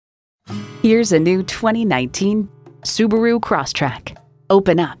Here's a new 2019 Subaru Crosstrek.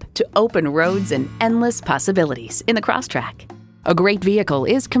 Open up to open roads and endless possibilities in the Crosstrek. A great vehicle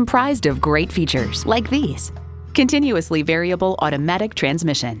is comprised of great features like these: continuously variable automatic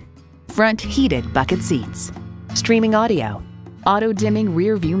transmission, front heated bucket seats, streaming audio, auto-dimming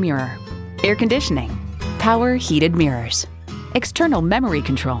rear view mirror, air conditioning, power heated mirrors, external memory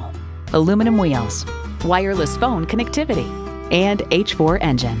control, aluminum wheels, wireless phone connectivity, and H4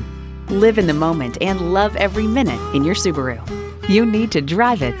 engine. Live in the moment and love every minute in your Subaru. You need to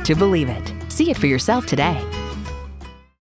drive it to believe it. See it for yourself today.